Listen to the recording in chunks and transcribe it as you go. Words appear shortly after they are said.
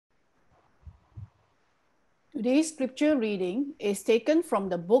Today's scripture reading is taken from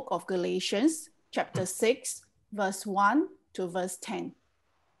the book of Galatians, chapter 6, verse 1 to verse 10.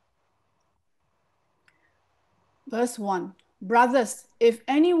 Verse 1. Brothers, if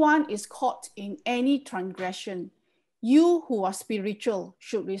anyone is caught in any transgression, you who are spiritual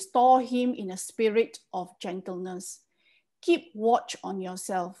should restore him in a spirit of gentleness. Keep watch on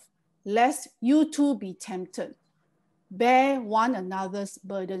yourself, lest you too be tempted. Bear one another's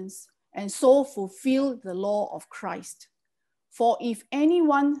burdens, and so fulfill the law of Christ. For if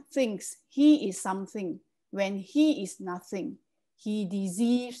anyone thinks he is something when he is nothing, he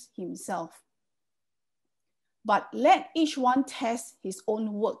deceives himself. But let each one test his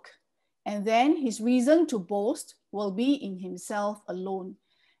own work, and then his reason to boast will be in himself alone,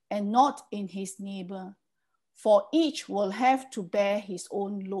 and not in his neighbor. For each will have to bear his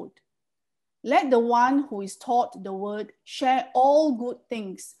own load. Let the one who is taught the word share all good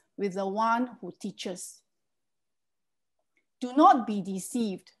things with the one who teaches. Do not be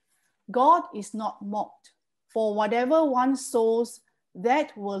deceived. God is not mocked. For whatever one sows,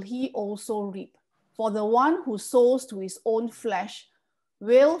 that will he also reap. For the one who sows to his own flesh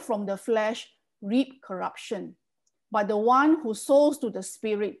will from the flesh reap corruption. But the one who sows to the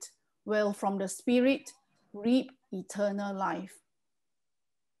Spirit will from the Spirit reap eternal life.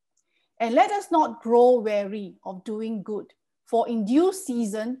 And let us not grow weary of doing good, for in due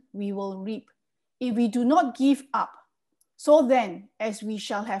season we will reap, if we do not give up. So then, as we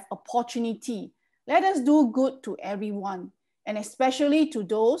shall have opportunity, let us do good to everyone, and especially to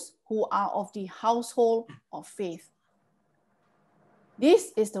those who are of the household of faith.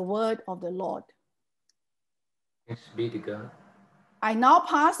 This is the word of the Lord. Thanks be to God. I now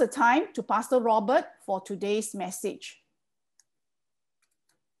pass the time to Pastor Robert for today's message.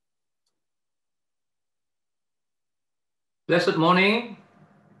 Blessed morning,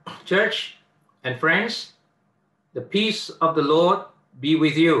 church and friends. The peace of the Lord be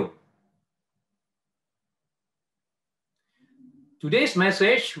with you. Today's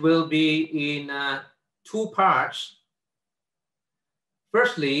message will be in two parts.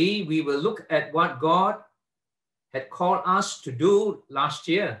 Firstly, we will look at what God had called us to do last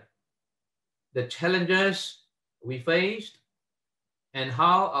year, the challenges we faced, and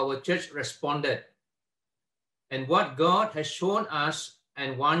how our church responded, and what God has shown us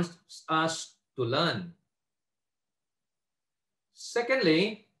and wants us to learn.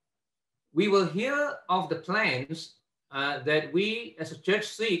 Secondly, we will hear of the plans that we as a church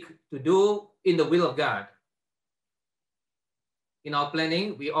seek to do in the will of God. In our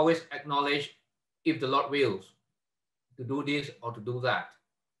planning, we always acknowledge if the Lord wills to do this or to do that.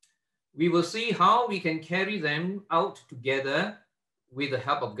 We will see how we can carry them out together with the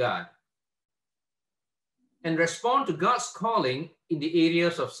help of God and respond to God's calling in the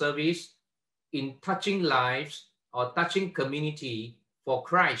areas of service, in touching lives or touching community for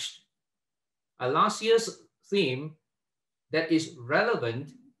Christ. Last year's theme that is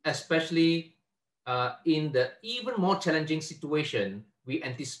relevant, especially in the even more challenging situation we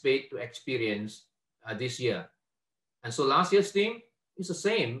anticipate to experience this year. And so last year's theme is the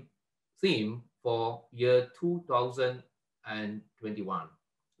same theme for year 2021.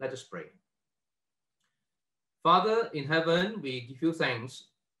 Let us pray. Father in heaven, we give you thanks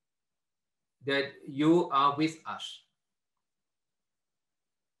that you are with us.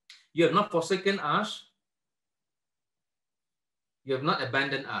 You have not forsaken us. You have not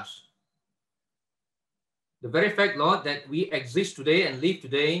abandoned us. The very fact, Lord, that we exist today and live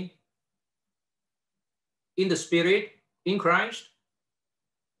today in the Spirit, in Christ,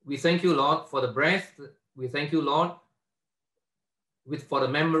 we thank you, Lord, for the breath. We thank you, Lord, for the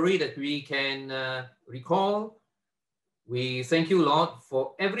memory that we can recall. We thank you, Lord,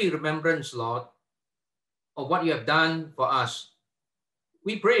 for every remembrance, Lord, of what you have done for us.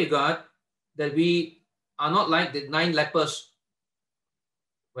 We pray, God, that we are not like the 9 lepers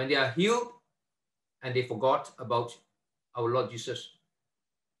when they are healed and they forgot about our Lord Jesus.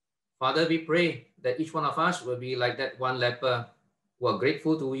 Father, we pray that each one of us will be like that one leper who are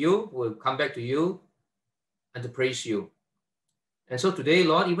grateful to you, who will come back to you and to praise you. And so today,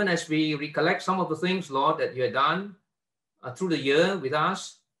 Lord, even as we recollect some of the things, Lord, that you have done through the year with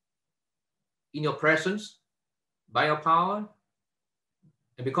us, in your presence, by your power,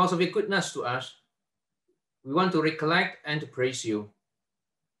 and because of your goodness to us, we want to recollect and to praise you.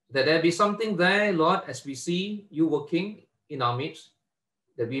 That there be something there, Lord, as we see you working in our midst,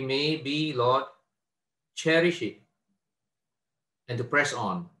 that we may be, Lord, cherish it and to press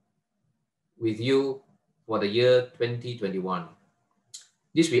on with you for the year 2021.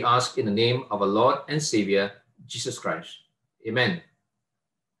 This we ask in the name of our Lord and Savior, Jesus Christ. Amen.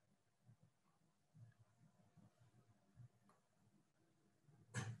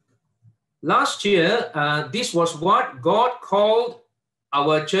 Last year, this was what God called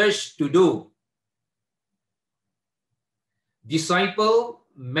our church to do. Disciple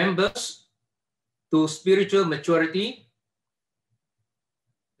members to spiritual maturity,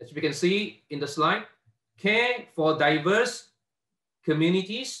 as we can see in the slide, care for diverse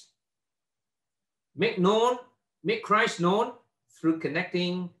communities, make Christ known through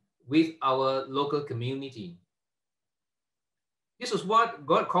connecting with our local community. This is what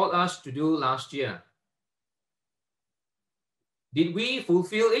God called us to do last year. Did we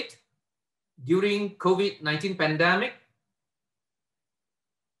fulfill it during COVID-19 pandemic?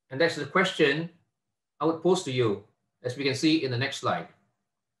 And that's the question I would pose to you, as we can see in the next slide.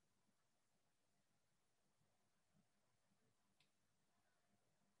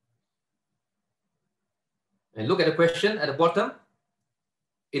 And look at the question at the bottom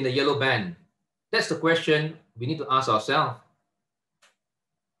in the yellow band. That's the question we need to ask ourselves.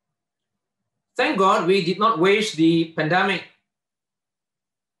 Thank God we did not waste the pandemic.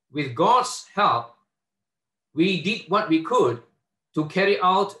 With God's help, we did what we could to carry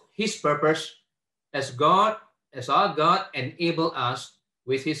out His purpose as our God enabled us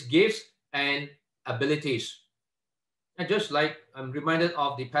with His gifts and abilities. And just like I'm reminded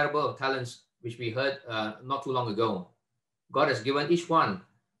of the parable of talents, which we heard not too long ago. God has given each one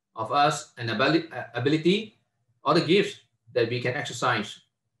of us an ability or the gifts that we can exercise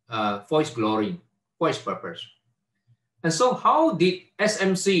for His glory, for His purpose. And so how did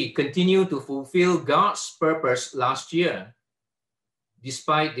SMC continue to fulfill God's purpose last year,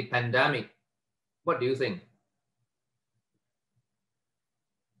 despite the pandemic? What do you think?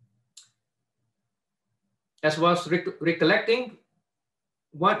 As I was recollecting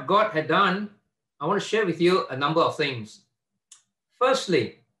what God had done, I want to share with you a number of things.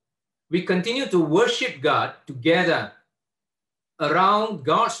 Firstly, we continue to worship God together around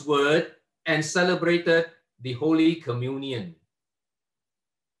God's word and celebrated the Holy Communion.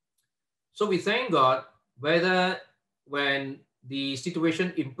 So we thank God whether when the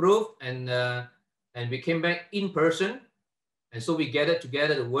situation improved and we came back in person, and so we gathered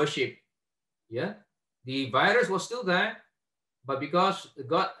together to worship. Yeah, the virus was still there, but because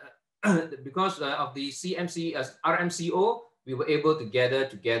God, because of the SMC as RMCO, we were able to gather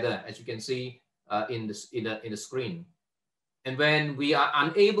together, as you can see in the screen. And when we are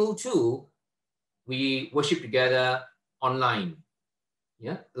unable to, we worship together online.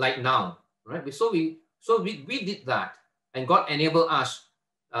 Yeah, like now, right? So we did that, and God enabled us.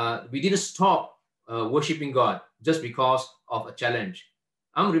 We didn't stop worshiping God just because of a challenge.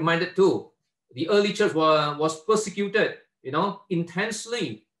 I'm reminded too, the early church was persecuted,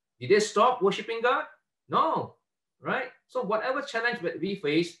 intensely. Did they stop worshiping God? No, right? So whatever challenge that we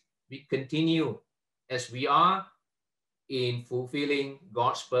face, we continue as we are in fulfilling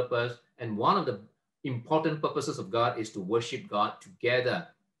God's purpose. And one of the important purposes of God is to worship God together.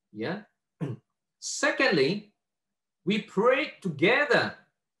 Yeah. Secondly, we pray together.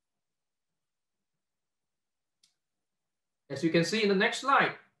 As you can see in the next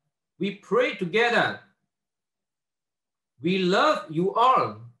slide, we pray together. We love you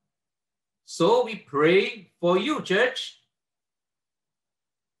all. So we pray for you, church.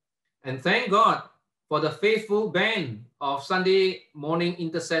 And thank God for the faithful band of Sunday morning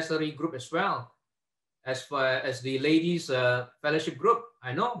intercessory group as well. As far as the ladies fellowship group,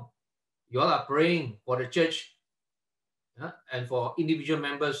 I know you all are praying for the church and for individual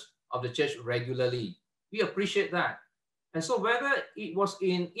members of the church regularly. We appreciate that. And so whether it was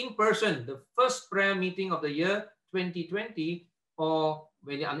in person, the first prayer meeting of the year 2020, or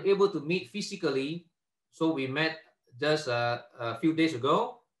when you're unable to meet physically, so we met just a few days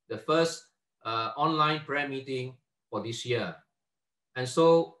ago, the first online prayer meeting for this year. And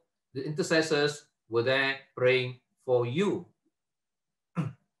so the intercessors were there praying for you,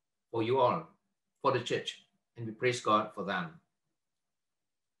 for you all, for the church. And we praise God for them.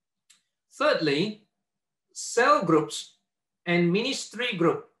 Thirdly, cell groups and ministry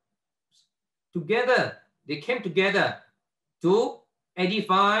groups together, they came together to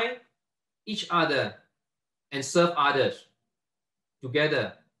edify each other and serve others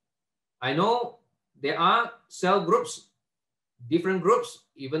together. I know there are cell groups, different groups,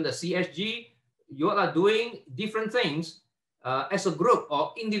 even the CSG, you all are doing different things as a group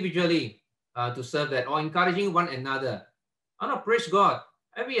or individually to serve that, or encouraging one another. I want to praise God.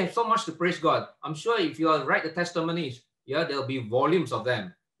 And we have so much to praise God. I'm sure if you all write the testimonies, yeah, there'll be volumes of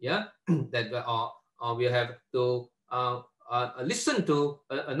them. Yeah, that we have to listen to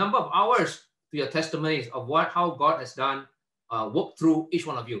a number of hours to your testimonies of how God has done work through each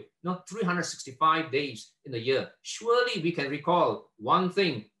one of you. 365 days in a year. Surely we can recall one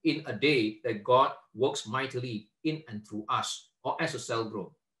thing in a day that God works mightily in and through us or as a cell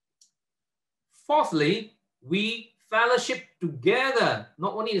group. Fourthly, we fellowship together,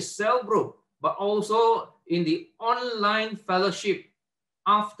 not only in the cell group, but also in the online fellowship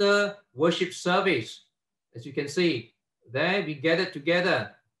after worship service. As you can see, there we gathered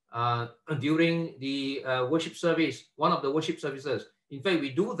together during the worship service, one of the worship services. In fact, we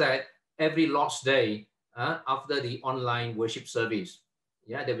do that every Lord's Day after the online worship service.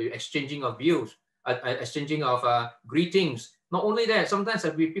 Yeah, there will be exchanging of views, exchanging of greetings. Not only that, sometimes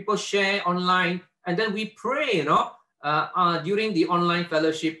people share online and then we pray, during the online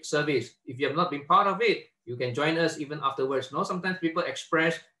fellowship service. If you have not been part of it, you can join us even afterwards. Sometimes people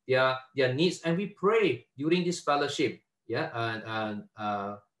express their needs and we pray during this fellowship. Yeah,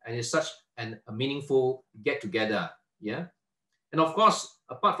 and it's such a meaningful get together. Yeah, and of course,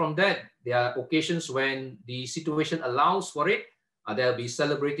 apart from that, there are occasions when the situation allows for it. There'll be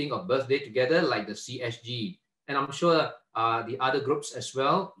celebrating a birthday together, like the CSG, and I'm sure the other groups as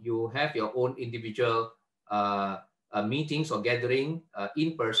well. You have your own individual meetings or gathering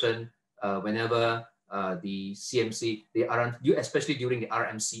in person whenever the CMC especially during the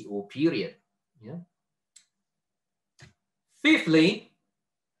RMCO period. Yeah. Fifthly,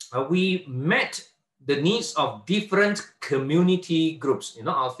 we met the needs of different community groups.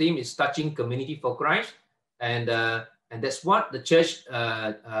 Our theme is touching community for Christ, and that's what the church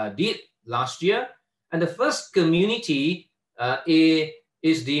did last year. And the first community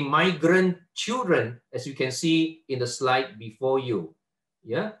is the migrant children, as you can see in the slide before you.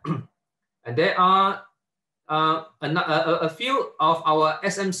 Yeah, and there are a few of our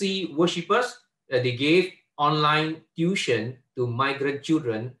SMC worshippers. They gave online tuition to migrant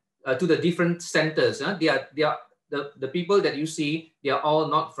children to the different centers. They are the people that you see. They are all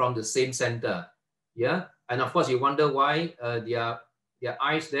not from the same center. Yeah, and of course you wonder why their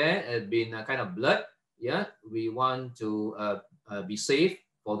eyes there have been kind of blurred. Yeah, we want to be safe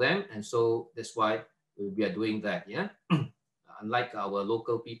for them, and so that's why we are doing that. Yeah, unlike our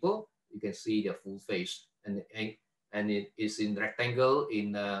local people, you can see their full face, and it is in rectangle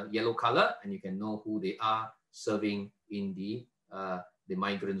in yellow color, and you can know who they are serving in the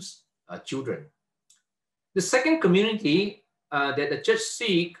migrants' children. The second community that the church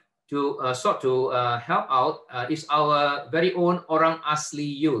seek to help out is our very own Orang Asli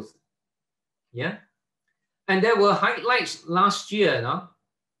youth. Yeah, and there were highlights last year.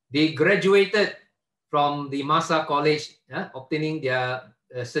 They graduated from the Masa College, obtaining their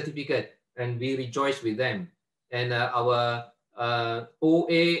certificate, and we rejoice with them. And our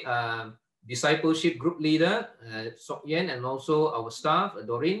OA discipleship group leader, Sok Yen, and also our staff,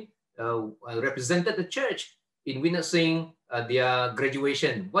 Doreen, represented the church in witnessing their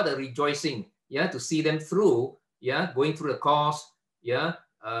graduation. What a rejoicing, to see them through, going through the course,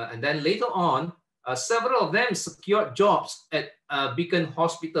 and then later on, several of them secured jobs at Beacon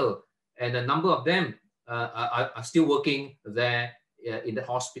Hospital, and a number of them are still working there in the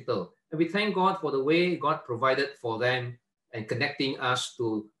hospital. And we thank God for the way God provided for them and connecting us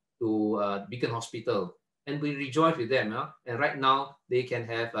to Beacon Hospital. And we rejoice with them. And right now, they can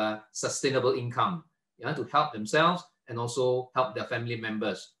have a sustainable income to help themselves and also help their family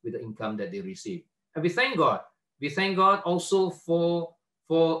members with the income that they receive. And we thank God. We thank God also for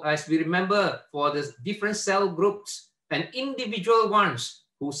as we remember, for the different cell groups and individual ones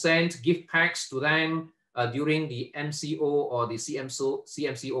who sent gift packs to them during the MCO or the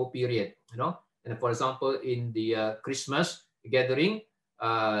CMCO period. And for example, in the Christmas gathering,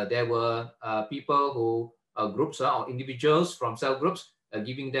 there were people who groups or individuals from cell groups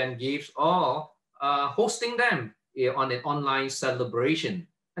giving them gifts or hosting them on an online celebration.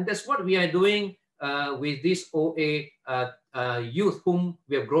 And that's what we are doing with this OA youth whom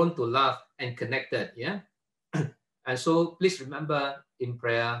we have grown to love and connected. Yeah. And so please remember in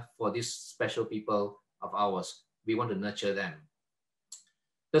prayer for these special people of ours. We want to nurture them.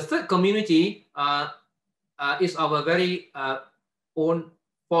 The third community is our very own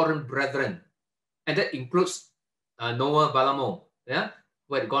foreign brethren, and that includes Noah Balamo,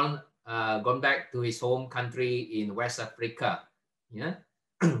 who had gone back to his home country in West Africa. Yeah.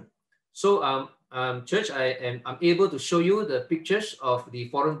 So church, I'm able to show you the pictures of the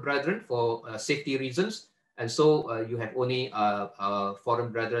foreign brethren for safety reasons, and so you have only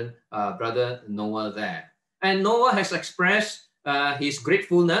foreign brethren, brother Noah there. And Noah has expressed his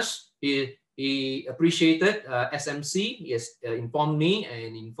gratefulness. He appreciated SMC. He has informed me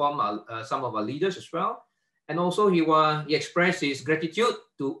and informed some of our leaders as well. And also he expressed his gratitude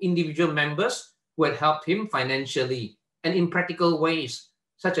to individual members who had helped him financially and in practical ways,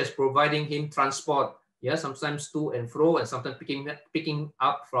 such as providing him transport, yeah, sometimes to and fro, and sometimes picking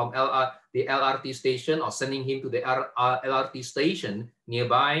up from the LRT station, or sending him to the LRT station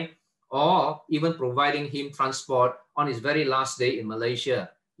nearby, or even providing him transport on his very last day in Malaysia,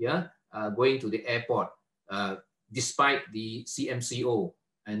 yeah, going to the airport, despite the CMCO,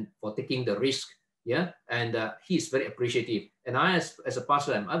 and for taking the risk, yeah, and he's very appreciative. And I, as a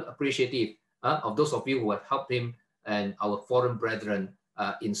pastor, I'm appreciative of those of you who have helped him and our foreign brethren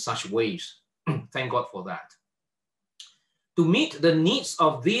in such ways. Thank God for that. To meet the needs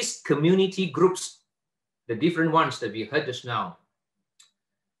of these community groups, the different ones that we heard just now,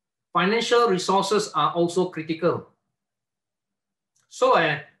 financial resources are also critical. So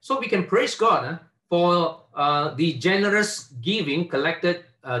we can praise God for the generous giving collected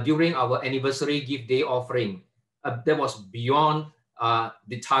during our anniversary gift day offering. That was beyond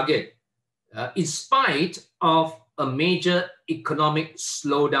the target, in spite of a major economic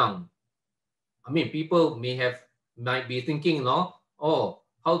slowdown. I mean, people might be thinking, no, oh,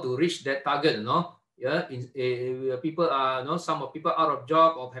 how to reach that target, no? Yeah, people are, no, some of people out of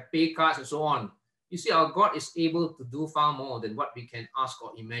job or have pay cuts and so on. You see, our God is able to do far more than what we can ask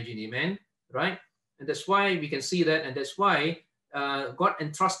or imagine, amen, right? And that's why we can see that, and that's why God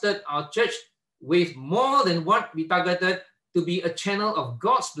entrusted our church with more than what we targeted, to be a channel of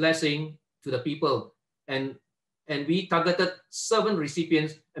God's blessing to the people. And we targeted 7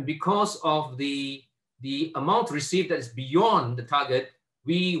 recipients, and because of the amount received that is beyond the target,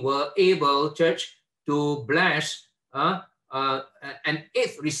 we were able, church, to bless an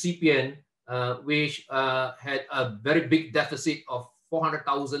 8th recipient, which had a very big deficit of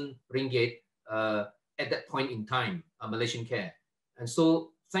 400,000 ringgit at that point in time, Malaysian Care. And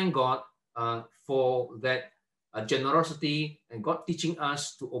so thank God for that generosity, and God teaching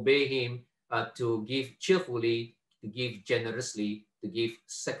us to obey him, to give cheerfully, to give generously, to give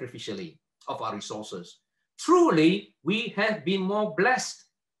sacrificially of our resources. Truly, we have been more blessed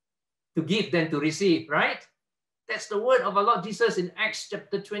to give than to receive, right? That's the word of our Lord Jesus in Acts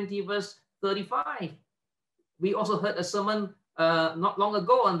chapter 20, verse 35. We also heard a sermon not long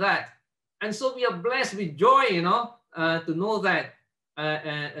ago on that. And so we are blessed with joy, to know that,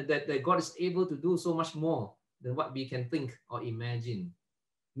 that God is able to do so much more than what we can think or imagine.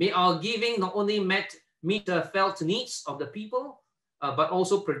 May our giving not only meet the felt needs of the people, but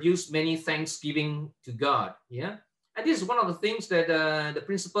also produce many thanksgiving to God. Yeah, and this is one of the things that the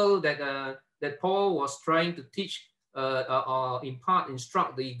principle that Paul was trying to teach or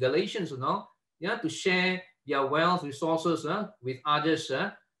instruct the Galatians, to share their wealth resources with others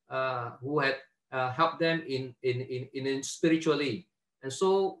who had helped them in spiritually. And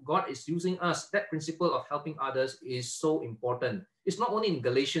so God is using us. That principle of helping others is so important. It's not only in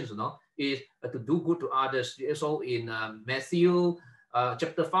Galatians, is to do good to others. It's also in Matthew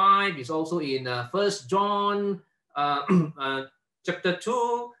chapter 5. It's also in 1 John chapter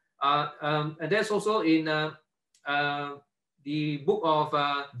 2. And that's also in the book of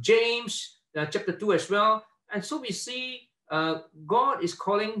James chapter 2 as well. And so we see God is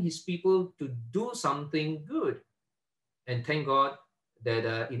calling his people to do something good. And thank God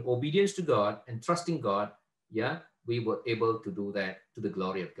that in obedience to God and trusting God, we were able to do that to the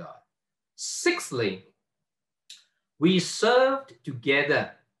glory of God. Sixthly, we served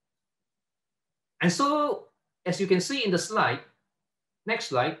together. And so, as you can see in the slide, next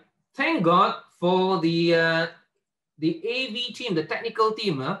slide, thank God for the AV team, the technical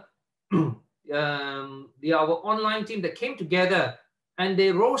team, our online team that came together and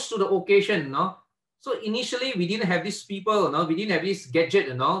they rose to the occasion. So initially, we didn't have these people, we didn't have this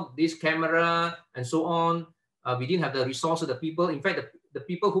gadget, this camera and so on. We didn't have the resources, the people. In fact, the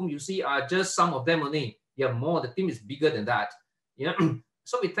people whom you see are just some of them only. Yeah, more. The team is bigger than that. Yeah.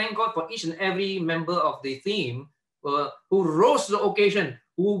 So we thank God for each and every member of the team who rose to the occasion,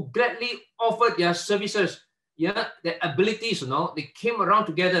 who gladly offered their services, their abilities. They came around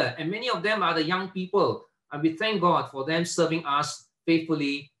together, and many of them are the young people. And we thank God for them serving us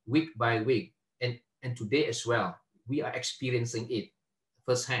faithfully week by week. And today as well, we are experiencing it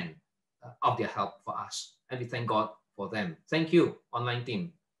firsthand of their help for us. And we thank God for them. Thank you, online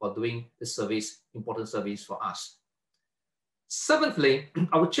team, for doing this service, important service for us. Seventhly,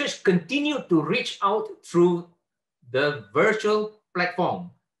 our church continued to reach out through the virtual platform.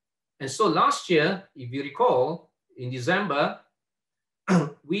 And so last year, if you recall, in December,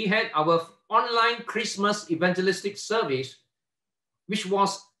 we had our online Christmas evangelistic service, which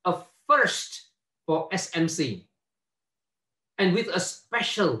was a first for SMC, and with a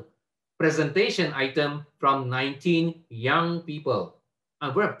special presentation item from 19 young people.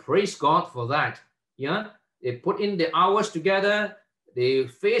 And we're praise God for that. They put in the hours together. They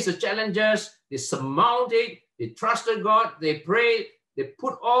faced the challenges. They surmounted it. They trusted God. They prayed. They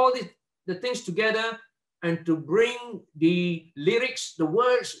put all the things together and to bring the lyrics, the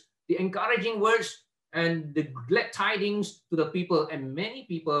words, the encouraging words, and the glad tidings to the people. And many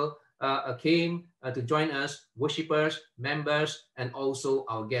people came to join us, worshippers, members, and also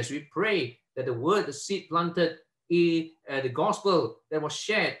our guests. We pray that the word, the seed planted, the gospel that was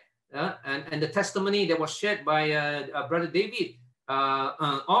shared, and the testimony that was shared by Brother David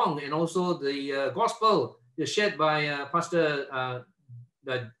Ong, and also the gospel shared by Pastor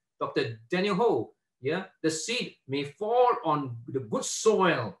Dr. Daniel Ho. Yeah, the seed may fall on the good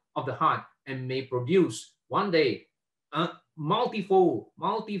soil of the heart and may produce one day multifold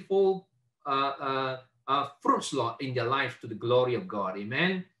fruits, Lord, in their life to the glory of God.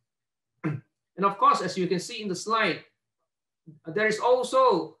 Amen. And of course, as you can see in the slide, there is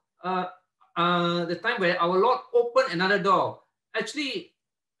also the time where our Lord opened another door. Actually,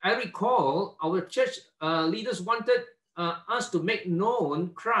 I recall our church leaders wanted us to make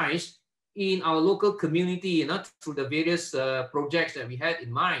known Christ in our local community, through the various projects that we had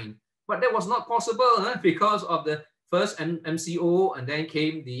in mind. But that was not possible because of the first MCO and then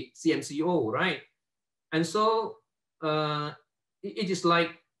came the CMCO, right? And so it is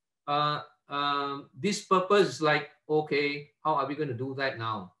like this purpose is like, okay, how are we going to do that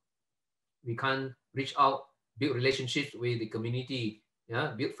now? We can't reach out, build relationships with the community,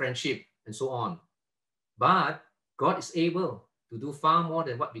 build friendship and so on. But God is able to do far more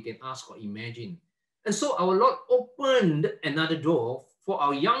than what we can ask or imagine. And so our Lord opened another door for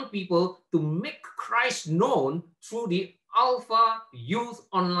our young people to make Christ known through the Alpha Youth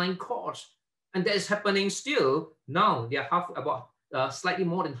Online course. And that is happening still now. They are slightly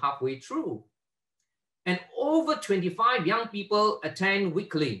more than halfway through. And over 25 young people attend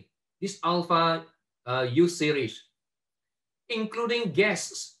weekly this Alpha Youth series, including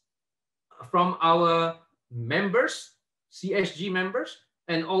guests from our members, CSG members,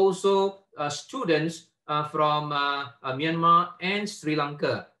 and also students from Myanmar and Sri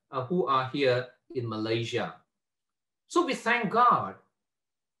Lanka who are here in Malaysia. So we thank God,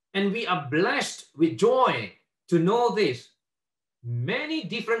 and we are blessed with joy to know this. Many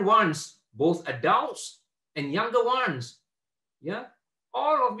different ones, both adults and younger ones. Yeah,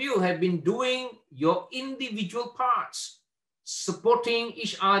 all of you have been doing your individual parts, supporting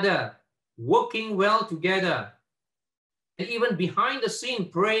each other, working well together, and even behind the scene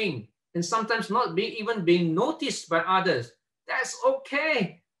praying, and sometimes not even being noticed by others. That's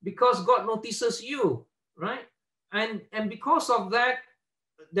okay, because God notices you, right? And because of that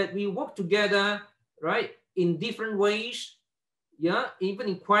we work together, right, in different ways,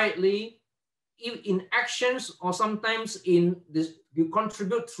 even quietly, in actions, or sometimes in this, you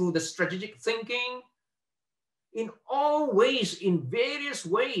contribute through the strategic thinking. In all ways, in various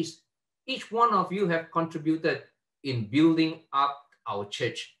ways, each one of you have contributed in building up our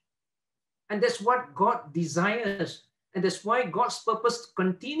church. And that's what God desires. And that's why God's purpose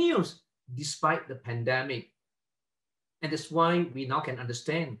continues despite the pandemic. And that's why we now can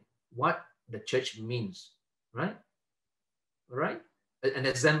understand what the church means, right? Right? An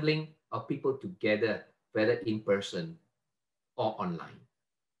assembling of people together, whether in person or online.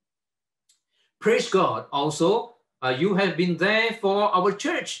 Praise God. Also, you have been there for our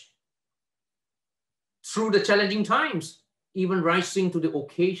church through the challenging times, even rising to the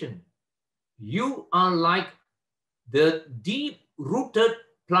occasion. You are like the deep-rooted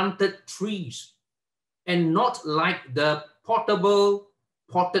planted trees, and not like the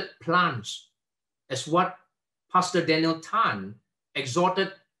potted plants, as what Pastor Daniel Tan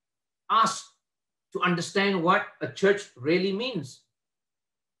exhorted us to understand what a church really means.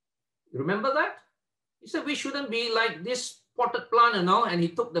 You remember that? He said we shouldn't be like this potted plant, and he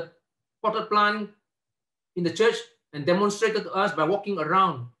took the potted plant in the church and demonstrated to us by walking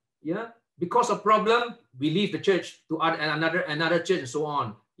around. Yeah, because of problem, we leave the church to another church and so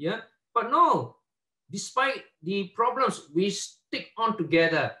on. Yeah, but no, despite the problems, we stick on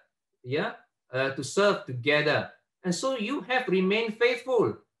together. Yeah, to serve together. And so you have remained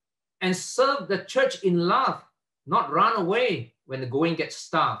faithful and serve the church in love, not run away when the going gets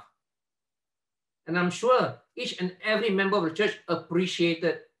tough. And I'm sure each and every member of the church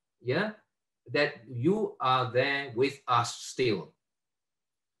appreciated, that you are there with us still.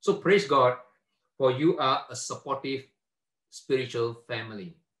 So praise God, for you are a supportive spiritual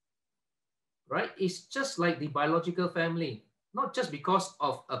family, right? It's just like the biological family, not just because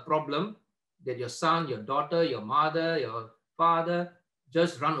of a problem that your son, your daughter, your mother, your father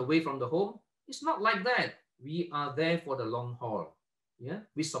just run away from the home. It's not like that. We are there for the long haul. Yeah,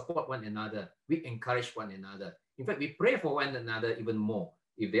 we support one another. We encourage one another. In fact, we pray for one another even more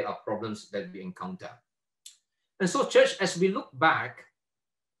if there are problems that we encounter. And so, church, as we look back,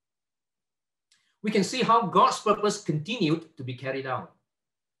 we can see how God's purpose continued to be carried out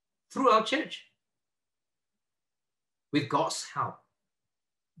through our church with God's help,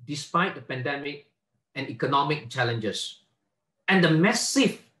 despite the pandemic and economic challenges and the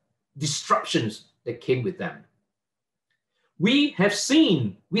massive disruptions that came with them. We have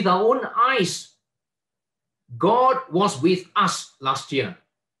seen with our own eyes, God was with us last year.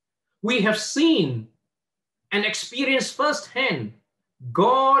 We have seen and experienced firsthand,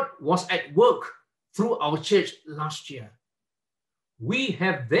 God was at work through our church last year. We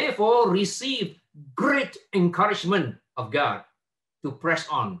have therefore received great encouragement of God to press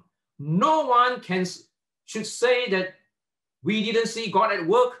on. No one should say that we didn't see God at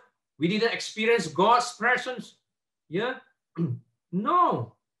work, we didn't experience God's presence. Yeah?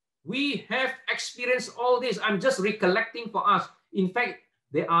 No, we have experienced all this. I'm just recollecting for us. In fact,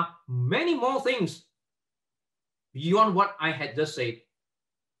 there are many more things beyond what I had just said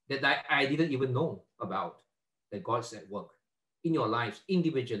that I didn't even know about, that God's at work in your lives,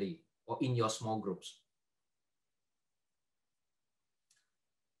 individually or in your small groups.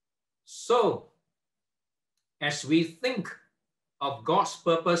 So, as we think of God's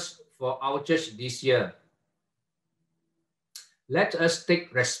purpose for our church this year, let us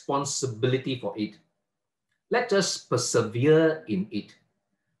take responsibility for it. Let us persevere in it.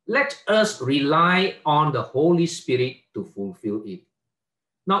 Let us rely on the Holy Spirit to fulfill it.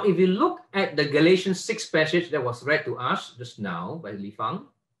 Now, if you look at the Galatians 6 passage that was read to us just now by Li Fang,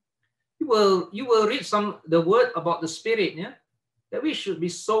 you will read the word about the Spirit, yeah? That we should be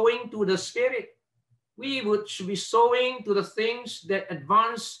sowing to the Spirit. Should be sowing to the things that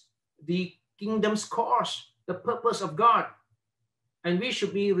advance the kingdom's cause, the purpose of God. And we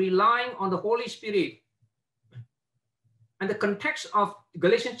should be relying on the Holy Spirit. And the context of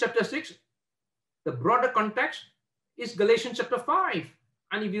Galatians chapter 6, the broader context is Galatians chapter 5.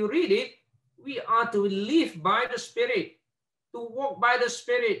 And if you read it, we are to live by the Spirit, to walk by the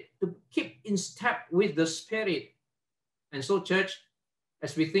Spirit, to keep in step with the Spirit. And so, church,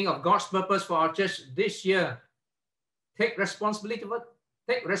 as we think of God's purpose for our church this year, take responsibility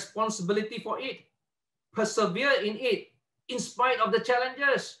for it, persevere in it, in spite of the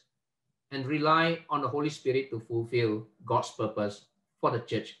challenges, and rely on the Holy Spirit to fulfill God's purpose for the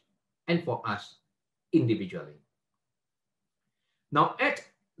church and for us individually. Now, at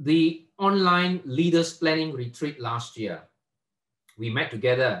the online leaders planning retreat last year, we met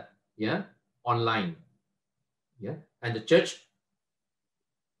together, online, and the church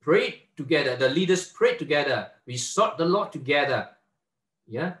prayed together. The leaders prayed together. We sought the Lord together.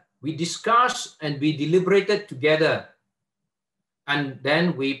 We discussed and we deliberated together, and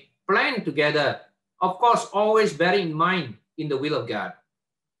then we planned together. Of course, always bearing in mind in the will of God.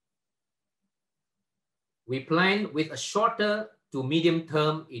 We planned with a shorter to medium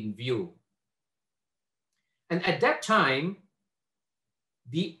term in view. And at that time,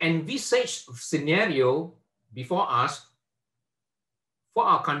 the envisaged scenario before us for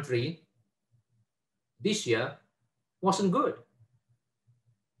our country this year wasn't good.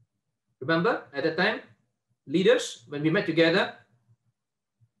 Remember at that time, leaders, when we met together,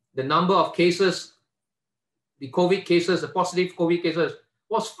 the number of cases, the COVID cases, the positive COVID cases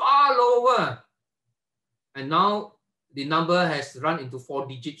was far lower. And now the number has run into 4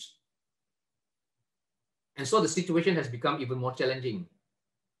 digits. And so the situation has become even more challenging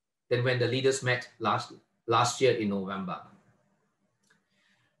than when the leaders met last year in November.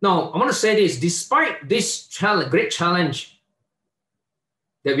 Now, I want to say this, despite this great challenge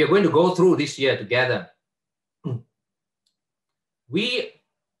that we are going to go through this year together,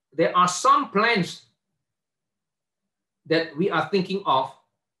 there are some plans that we are thinking of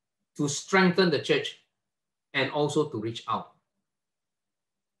to strengthen the church and also to reach out.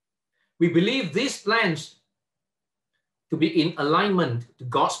 We believe these plans to be in alignment to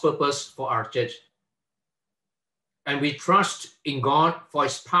God's purpose for our church. And we trust in God for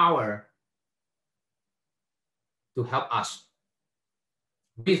His power to help us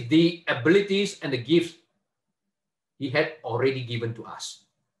with the abilities and the gifts He had already given to us.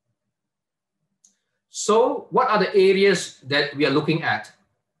 So, what are the areas that we are looking at?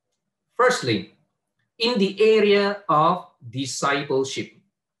 Firstly, in the area of discipleship.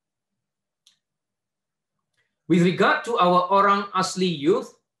 With regard to our Orang Asli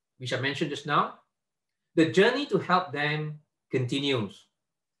youth, which I mentioned just now, the journey to help them continues.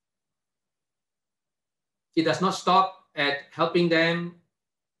 It does not stop at helping them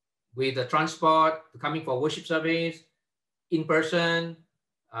with the transport, coming for worship service. in person,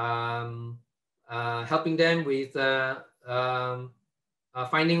 helping them with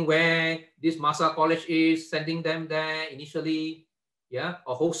finding where this Masa College is, sending them there initially, yeah,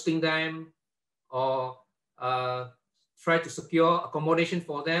 or hosting them, or try to secure accommodation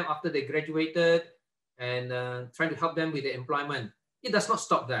for them after they graduated, and trying to help them with their employment. It does not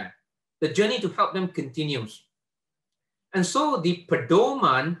stop there. The journey to help them continues. And so the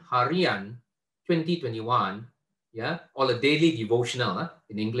Pedoman Harian 2021, yeah, or the daily devotional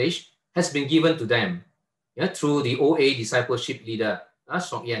in English, has been given to them, yeah, through the OA discipleship leader,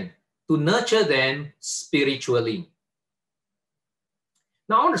 Sok Yen, to nurture them spiritually.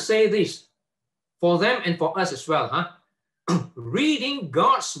 Now I want to say this for them and for us as well, reading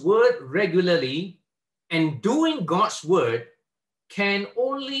God's word regularly and doing God's word can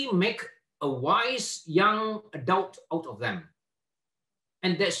only make a wise young adult out of them.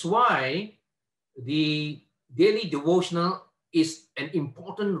 And that's why the daily devotional is an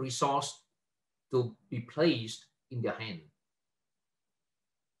important resource to be placed in their hand.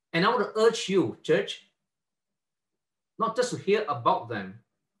 And I want to urge you, church, not just to hear about them,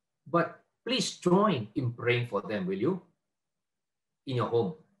 but please join in praying for them, will you? In your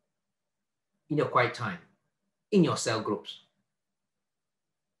home, in your quiet time, in your cell groups.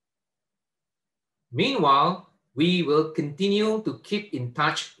 Meanwhile, we will continue to keep in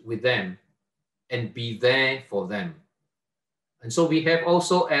touch with them and be there for them. And so we have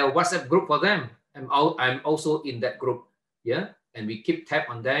also a WhatsApp group for them. I'm also in that group, yeah? And we keep tab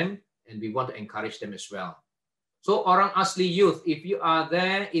on them, and we want to encourage them as well. So Orang Asli Youth, if you are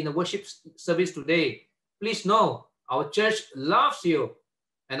there in the worship service today, please know our church loves you,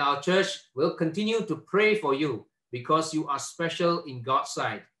 and our church will continue to pray for you because you are special in God's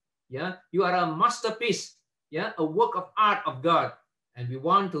sight. Yeah, you are a masterpiece, yeah, a work of art of God. And we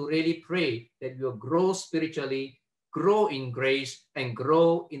want to really pray that you will grow spiritually, grow in grace, and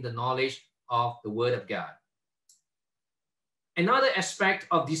grow in the knowledge of the Word of God. Another aspect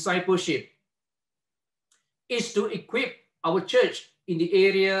of discipleship is to equip our church in the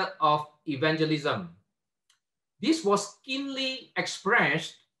area of evangelism. This was keenly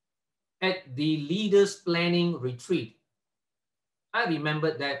expressed at the leaders' planning retreat. I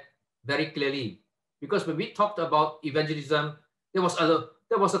remember that very clearly, because when we talked about evangelism, there was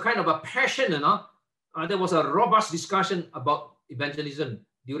a kind of a passion, there was a robust discussion about evangelism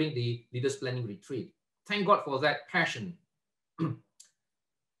during the leaders' planning retreat. Thank God for that passion.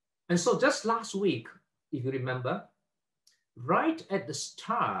 And so just last week, if you remember, right at the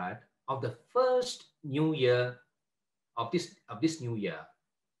start of the first new year of this new year,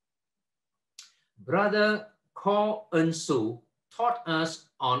 Brother Ko Eun-su taught us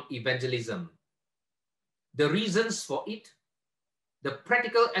on evangelism, the reasons for it, the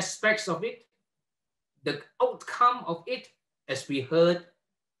practical aspects of it, the outcome of it, as we heard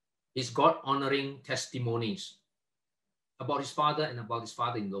his God-honoring testimonies about his father and about his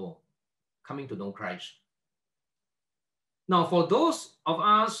father-in-law coming to know Christ. Now, for those of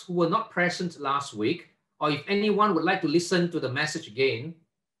us who were not present last week, or if anyone would like to listen to the message again,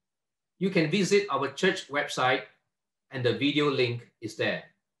 you can visit our church website, and the video link is there.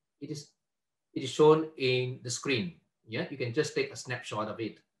 It is shown in the screen. Yeah, you can just take a snapshot of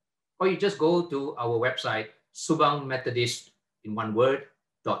it. Or you just go to our website, subangmethodist in one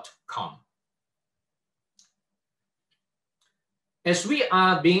word.com. As we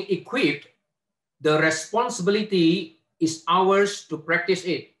are being equipped, the responsibility is ours to practice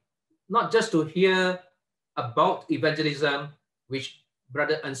it, not just to hear about evangelism, which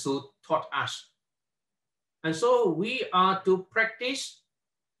Brother Eun-su taught us. And so we are to practice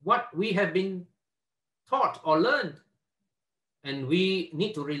what we have been taught or learned. And we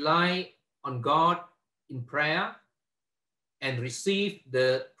need to rely on God in prayer and receive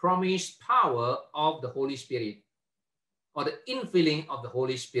the promised power of the Holy Spirit, or the infilling of the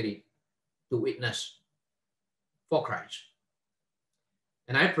Holy Spirit, to witness for Christ.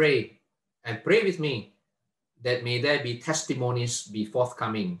 And I pray, and pray with me, that may there be testimonies be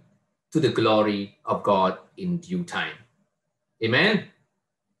forthcoming to the glory of God in due time. Amen.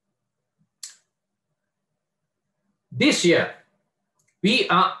 This year, we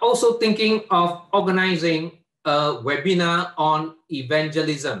are also thinking of organizing a webinar on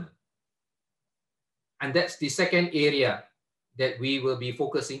evangelism. And that's the second area that we will be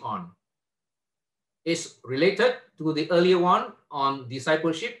focusing on. It's related to the earlier one on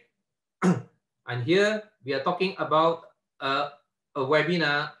discipleship. And here we are talking about a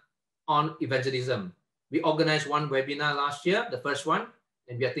webinar on evangelism. We organized one webinar last year, the first one,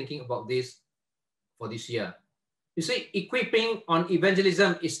 and we are thinking about this for this year. You see, equipping on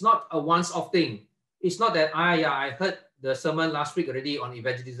evangelism is not a once-off thing. It's not that, I heard the sermon last week already on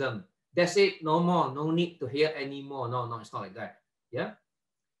evangelism. That's it, no more, no need to hear anymore. No, it's not like that. Yeah.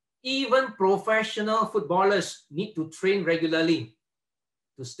 Even professional footballers need to train regularly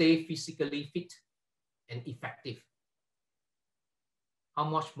to stay physically fit and effective. How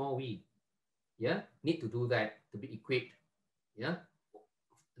much more we, need to do that to be equipped,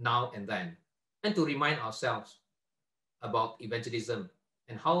 now and then, and to remind ourselves about evangelism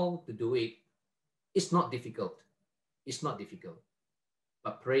and how to do it. It's not difficult. It's not difficult,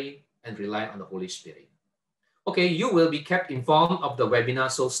 but pray and rely on the Holy Spirit. Okay, you will be kept informed of the webinar,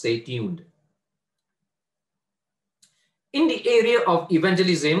 so stay tuned. In the area of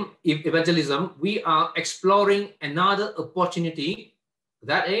evangelism, we are exploring another opportunity,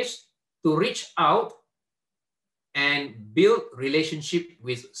 that is to reach out and build relationship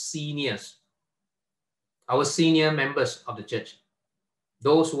with seniors, our senior members of the church,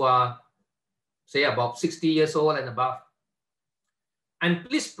 those who are, say, about 60 years old and above. And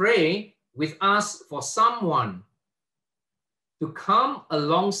please pray with us for someone to come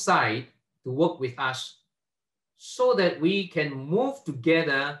alongside to work with us so that we can move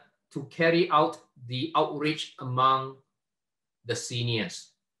together to carry out the outreach among the seniors.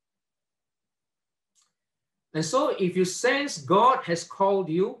 And so if you sense God has called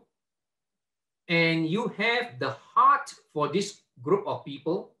you and you have the heart for this group of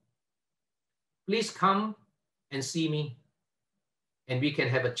people, please come and see me and we can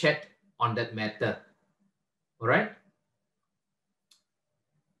have a chat on that matter. All right?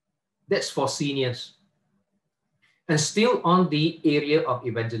 That's for seniors. And still on the area of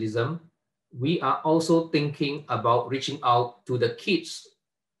evangelism, we are also thinking about reaching out to the kids.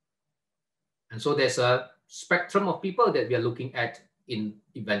 And so there's a spectrum of people that we are looking at in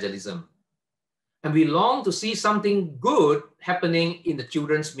evangelism. And we long to see something good happening in the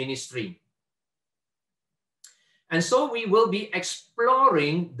children's ministry. And so we will be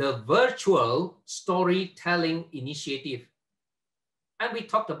exploring the virtual storytelling initiative. And we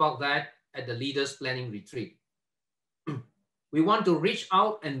talked about that at the Leaders Planning Retreat. We want to reach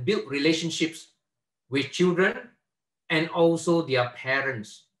out and build relationships with children and also their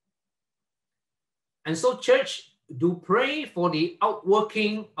parents. And so, church, do pray for the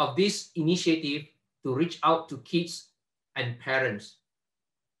outworking of this initiative to reach out to kids and parents.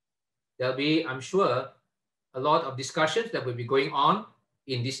 There'll be, I'm sure, a lot of discussions that will be going on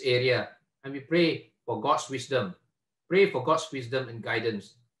in this area. And we pray for God's wisdom. Pray for God's wisdom and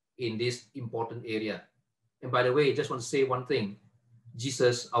guidance in this important area. And by the way, I just want to say one thing.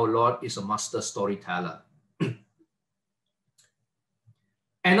 Jesus, our Lord, is a master storyteller.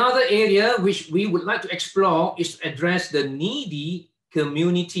 Another area which we would like to explore is to address the needy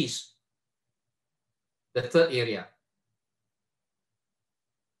communities. The third area.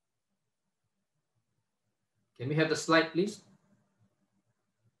 Can we have the slide, please?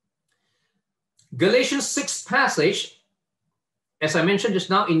 Galatians 6 passage, as I mentioned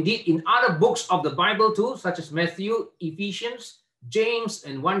just now, indeed in other books of the Bible too, such as Matthew, Ephesians, James,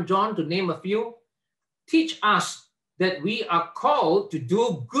 and 1 John, to name a few, teach us that we are called to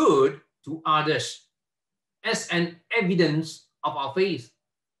do good to others as an evidence of our faith,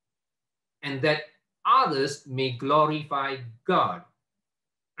 and that others may glorify God.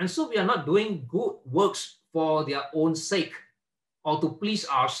 And so we are not doing good works for their own sake or to please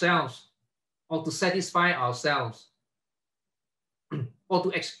ourselves or to satisfy ourselves or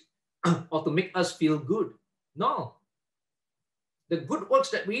to make us feel good. No. The good works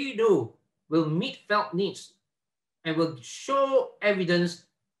that we do will meet felt needs and will show evidence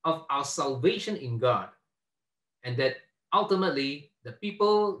of our salvation in God, and that ultimately the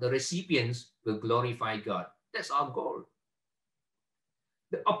people, the recipients, will glorify God. That's our goal.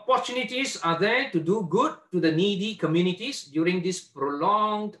 The opportunities are there to do good to the needy communities during this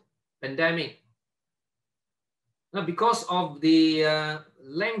prolonged pandemic. Now, because of the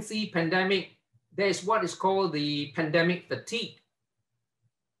lengthy pandemic, there is what is called the pandemic fatigue,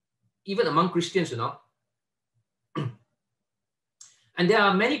 even among Christians, And there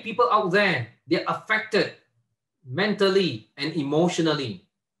are many people out there, they're affected mentally and emotionally,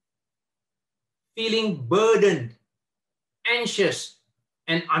 feeling burdened, anxious,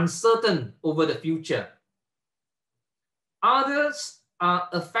 and uncertain over the future. Others are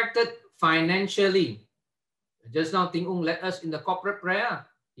affected financially. Just now, Ting Ung led us in the corporate prayer.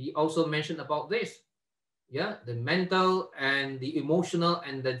 He also mentioned about this. Yeah, the mental and the emotional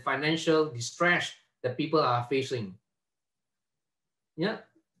and the financial distress that people are facing. Yeah,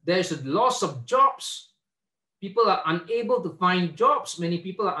 there's a loss of jobs. People are unable to find jobs. Many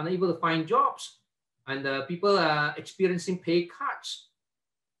people are unable to find jobs. And people are experiencing pay cuts.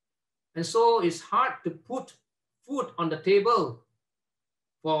 And so it's hard to put food on the table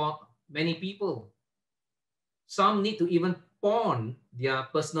for many people. Some need to even pawn their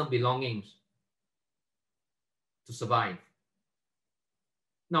personal belongings to survive.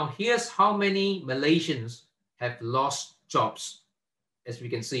 Now, here's how many Malaysians have lost jobs, as we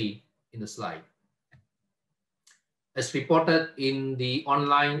can see in the slide. As reported in the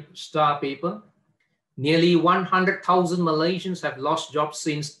online Star paper, nearly 100,000 Malaysians have lost jobs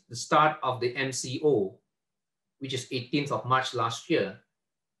since the start of the MCO, which is 18th of March last year,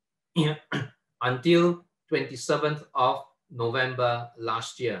 until 27th of November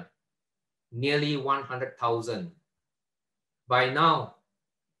last year. Nearly 100,000. By now,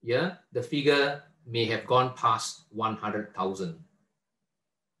 the figure may have gone past 100,000.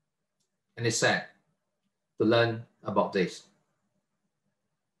 And it's sad to learn about this.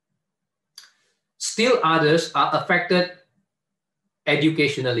 Still others are affected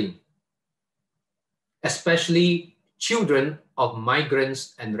educationally, especially children of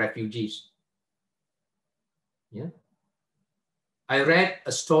migrants and refugees. I read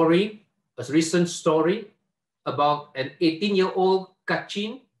a recent story about an 18-year-old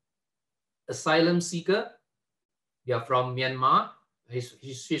Kachin asylum seeker. They are from Myanmar.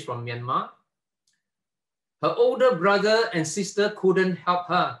 She's from Myanmar. Her older brother and sister couldn't help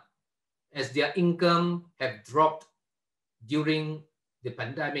her as their income had dropped during the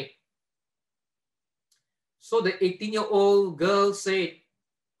pandemic. So the 18-year-old girl said,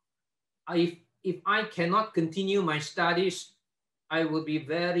 if I cannot continue my studies, I will be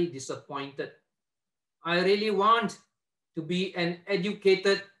very disappointed. I really want to be an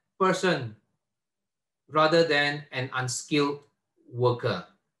educated person rather than an unskilled worker.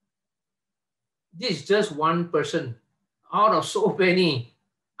 This is just one person out of so many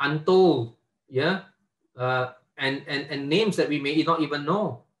untold, and names that we may not even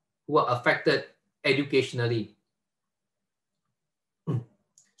know who are affected educationally.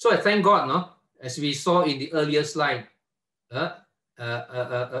 So I thank God, no? As we saw in the earlier slide,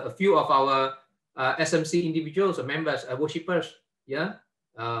 a few of our SMC individuals or members, worshippers,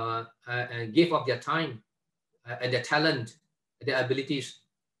 and gave of their time and their talent, their abilities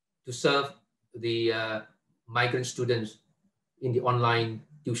to serve the migrant students in the online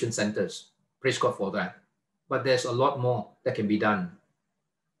tuition centers. Praise God for that. But there's a lot more that can be done.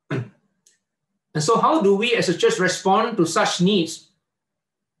 And so how do we as a church respond to such needs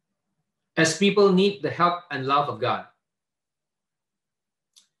as people need the help and love of God?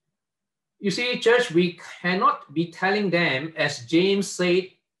 You see, church, we cannot be telling them, as James said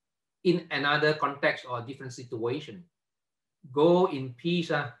in another context or different situation, go in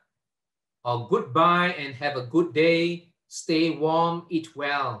peace, or goodbye and have a good day, stay warm, eat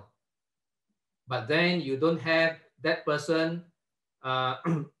well. But then you don't have that person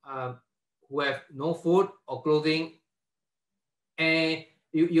who have no food or clothing, and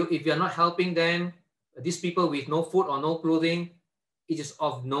if you're not helping them, these people with no food or no clothing, it is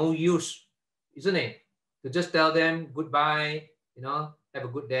of no use, isn't it? To just tell them goodbye, have a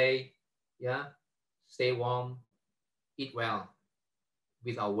good day, stay warm, eat well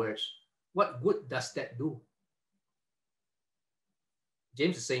with our words. What good does that do?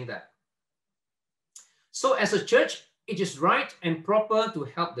 James is saying that. So as a church, it is right and proper to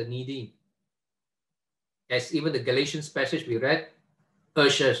help the needy. As even the Galatians passage we read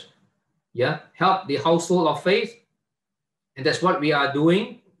urges, help the household of faith. And that's what we are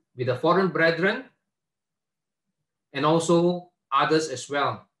doing with the foreign brethren and also others as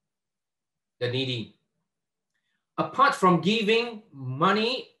well, the needy. Apart from giving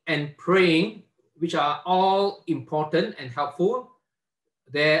money and praying, which are all important and helpful,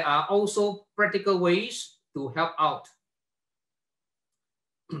 there are also practical ways to help out.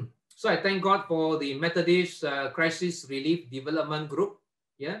 So I thank God for the Methodist Crisis Relief Development Group,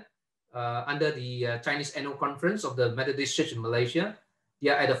 under the Chinese Annual Conference of the Methodist Church in Malaysia. They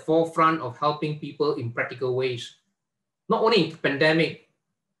are at the forefront of helping people in practical ways. Not only in the pandemic,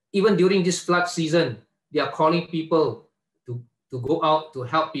 even during this flood season, they are calling people to go out to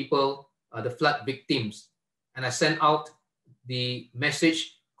help people, the flood victims. And I sent out the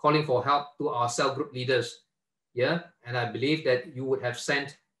message calling for help to our cell group leaders. And I believe that you would have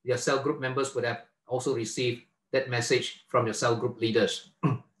sent, your cell group members would have also received that message from your cell group leaders.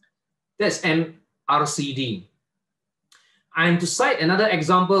 That's MRCD. And to cite another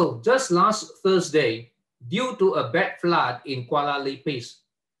example, just last Thursday, due to a bad flood in Kuala Lumpur,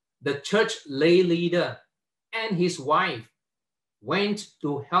 the church lay leader and his wife went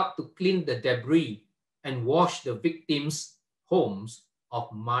to help to clean the debris and wash the victims' homes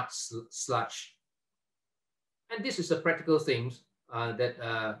of mud sludge. And this is a practical thing that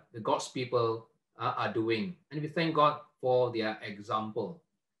the God's people are doing. And we thank God for their example.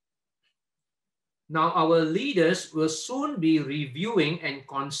 Now, our leaders will soon be reviewing and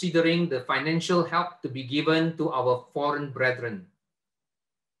considering the financial help to be given to our foreign brethren.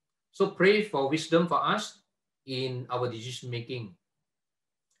 So pray for wisdom for us in our decision making.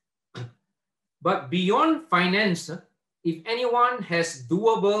 But beyond finance, if anyone has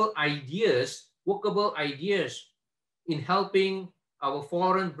doable ideas, workable ideas in helping our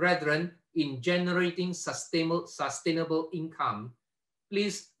foreign brethren in generating sustainable income,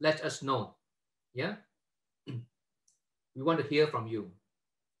 please let us know. Yeah, we want to hear from you.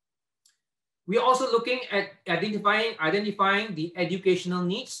 We are also looking at identifying the educational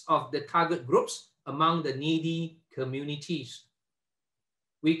needs of the target groups among the needy communities.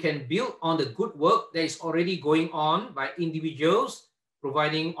 We can build on the good work that is already going on by individuals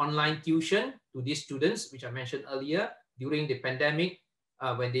providing online tuition to these students, which I mentioned earlier, during the pandemic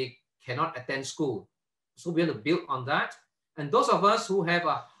when they cannot attend school. So we want to build on that. And those of us who have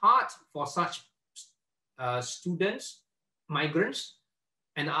a heart for such students, migrants,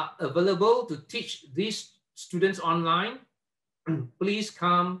 and are available to teach these students online, please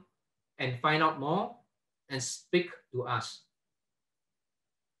come and find out more and speak to us.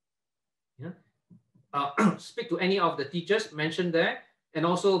 Yeah. Speak to any of the teachers mentioned there, and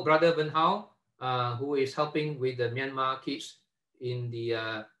also Brother Van Hao, who is helping with the Myanmar kids in the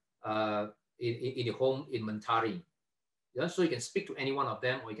home in Mantari. Yeah, so you can speak to any one of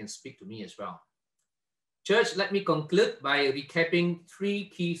them, or you can speak to me as well. Church, let me conclude by recapping 3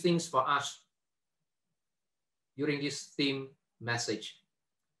 key things for us during this theme message.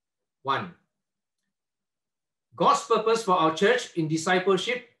 1, God's purpose for our church in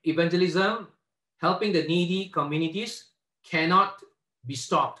discipleship, evangelism, helping the needy communities cannot be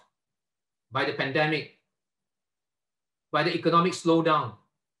stopped by the pandemic, by the economic slowdown,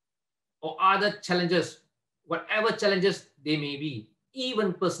 or other challenges, whatever challenges they may be,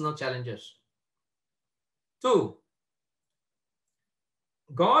 even personal challenges. 2,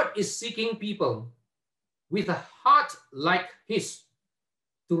 God is seeking people with a heart like his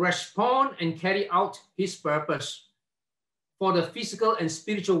to respond and carry out his purpose for the physical and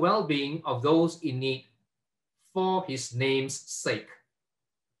spiritual well-being of those in need for his name's sake.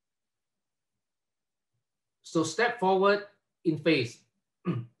 So step forward in faith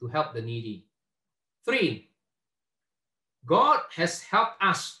to help the needy. 3, God has helped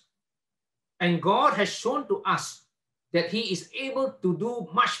us, and God has shown to us that he is able to do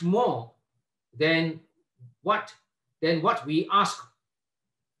much more than what we ask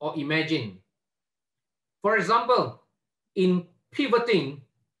or imagine. For example, in pivoting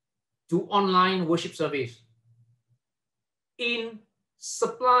to online worship service, in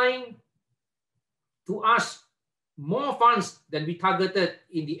supplying to us more funds than we targeted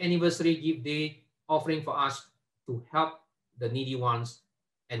in the anniversary gift day offering for us to help the needy ones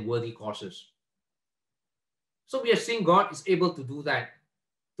and worthy causes. So we are seeing God is able to do that,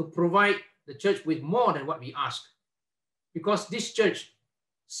 to provide the church with more than what we ask. Because this church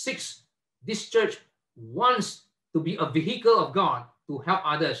wants to be a vehicle of God to help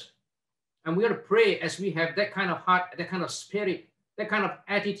others. And we are to pray as we have that kind of heart, that kind of spirit, that kind of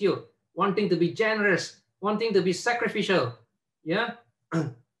attitude, wanting to be generous, wanting to be sacrificial, yeah,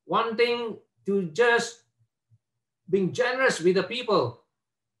 wanting to just being generous with the people.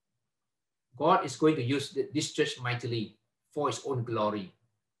 God is going to use this church mightily for his own glory.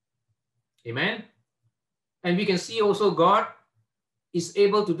 Amen. And we can see also God is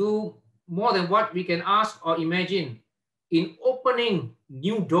able to do more than what we can ask or imagine in opening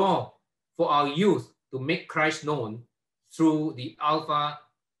new door for our youth to make Christ known through the Alpha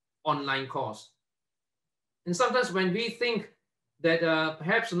online course. And sometimes when we think that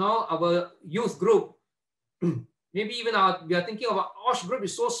perhaps our youth group, maybe even we are thinking of our OSH group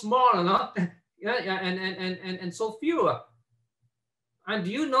is so small, and so few. And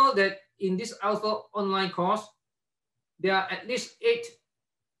do you know that in this Alpha online course, there are at least 8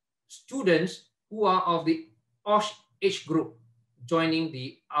 students who are of the OSH age group joining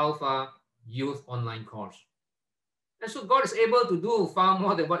the Alpha Youth online course. And so God is able to do far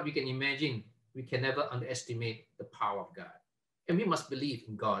more than what we can imagine. We can never underestimate the power of God. And we must believe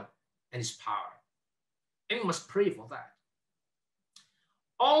in God and his power. And we must pray for that.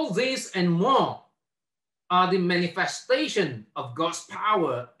 All this and more are the manifestation of God's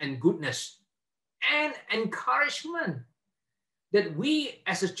power and goodness and encouragement that we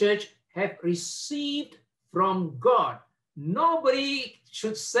as a church have received from God. Nobody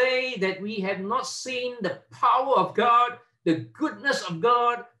should say that we have not seen the power of God, the goodness of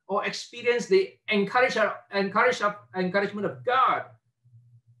God, or experience the encouragement of God.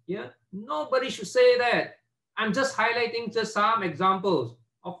 Yeah, nobody should say that. I'm just highlighting just some examples.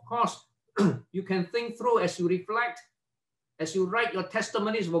 Of course, you can think through as you reflect, as you write your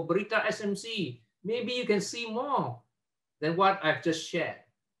testimonies for Berita SMC. Maybe you can see more than what I've just shared.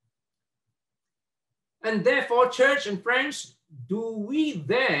 And therefore, church and friends, do we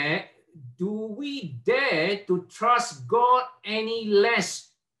dare to trust God any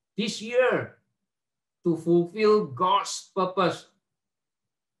less this year to fulfill God's purpose,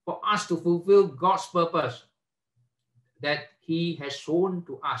 for us to fulfill God's purpose that He has shown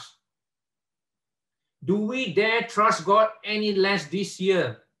to us? Do we dare trust God any less this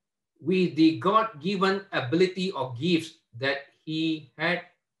year with the God-given ability or gifts that He had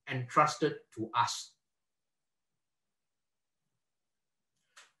entrusted to us?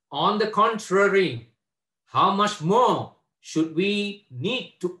 On the contrary, how much more should we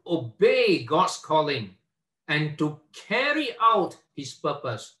need to obey God's calling and to carry out His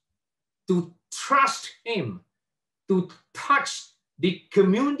purpose, to trust Him, to touch the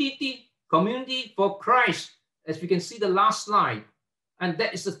community for Christ, as we can see the last slide. And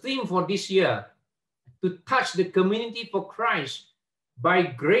that is the theme for this year, to touch the community for Christ by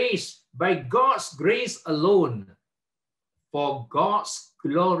grace, by God's grace alone, for God's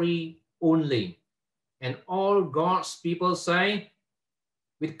glory only. And all God's people say,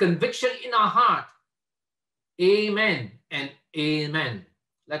 with conviction in our heart, amen and amen.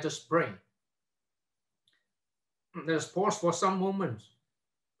 Let us pray. Let us pause for some moments.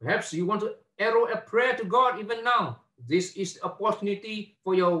 Perhaps you want to arrow a prayer to God even now. This is the opportunity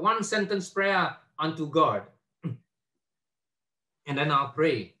for your one-sentence prayer unto God. And then I'll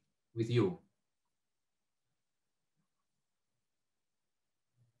pray with you.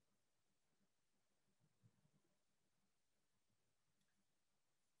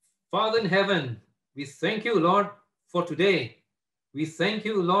 Father in heaven, we thank you, Lord, for today. We thank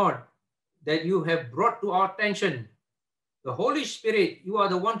you, Lord, that you have brought to our attention the Holy Spirit. You are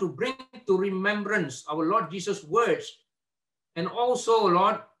the one to bring to remembrance our Lord Jesus' words. And also,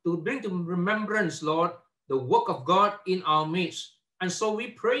 Lord, to bring to remembrance, Lord, the work of God in our midst. And so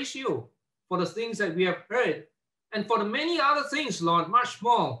we praise you for the things that we have heard and for the many other things, Lord, much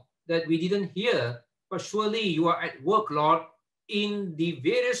more that we didn't hear. But surely you are at work, Lord, in the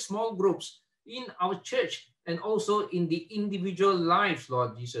various small groups, in our church, and also in the individual lives,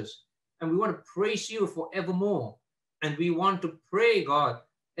 Lord Jesus. And we want to praise you forevermore. And we want to pray, God,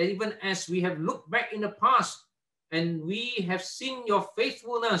 that even as we have looked back in the past and we have seen your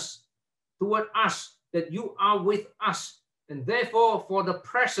faithfulness toward us, that you are with us. And therefore, for the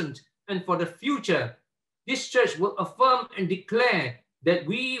present and for the future, this church will affirm and declare that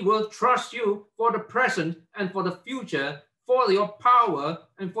we will trust you for the present and for the future, for your power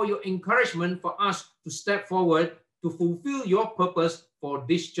and for your encouragement for us to step forward to fulfill your purpose for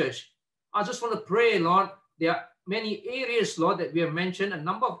this church. I just want to pray, Lord, there are many areas, Lord, that we have mentioned, a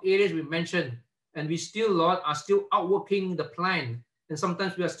number of areas we mentioned, and we still, Lord, are still outworking the plan. And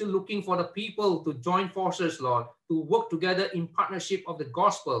sometimes we are still looking for the people to join forces, Lord, to work together in partnership of the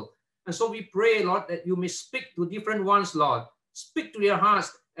gospel. And so we pray, Lord, that you may speak to different ones, Lord, speak to their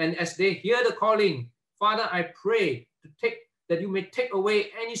hearts. And as they hear the calling, Father, I pray that you may take away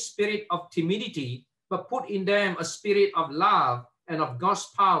any spirit of timidity, but put in them a spirit of love and of God's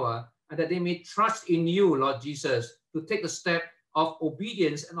power, and that they may trust in you, Lord Jesus, to take a step of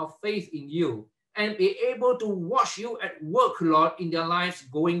obedience and of faith in you, and be able to watch you at work, Lord, in their lives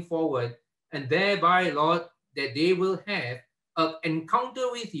going forward. And thereby, Lord, that they will have an encounter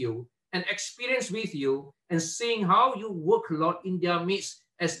with you, an experience with you, and seeing how you work, Lord, in their midst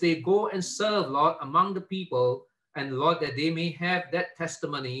as they go and serve, Lord, among the people. And Lord, that they may have that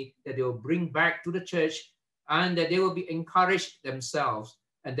testimony that they will bring back to the church, and that they will be encouraged themselves,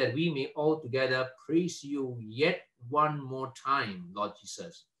 and that we may all together praise you yet one more time, Lord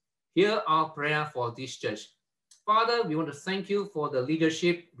Jesus. Hear our prayer for this church. Father, we want to thank you for the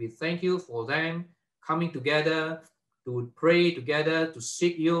leadership. We thank you for them coming together to pray together, to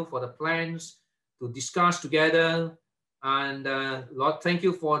seek you for the plans, to discuss together. And Lord, thank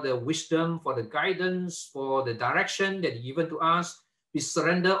you for the wisdom, for the guidance, for the direction that you've given to us. We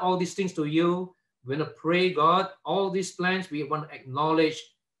surrender all these things to you. We want to pray, God, all these plans we want to acknowledge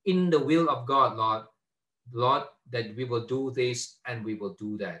in the will of God, Lord. Lord, that we will do this and we will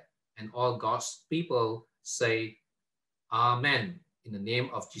do that. And all God's people say, Amen, in the name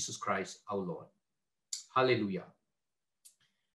of Jesus Christ, our Lord. Hallelujah.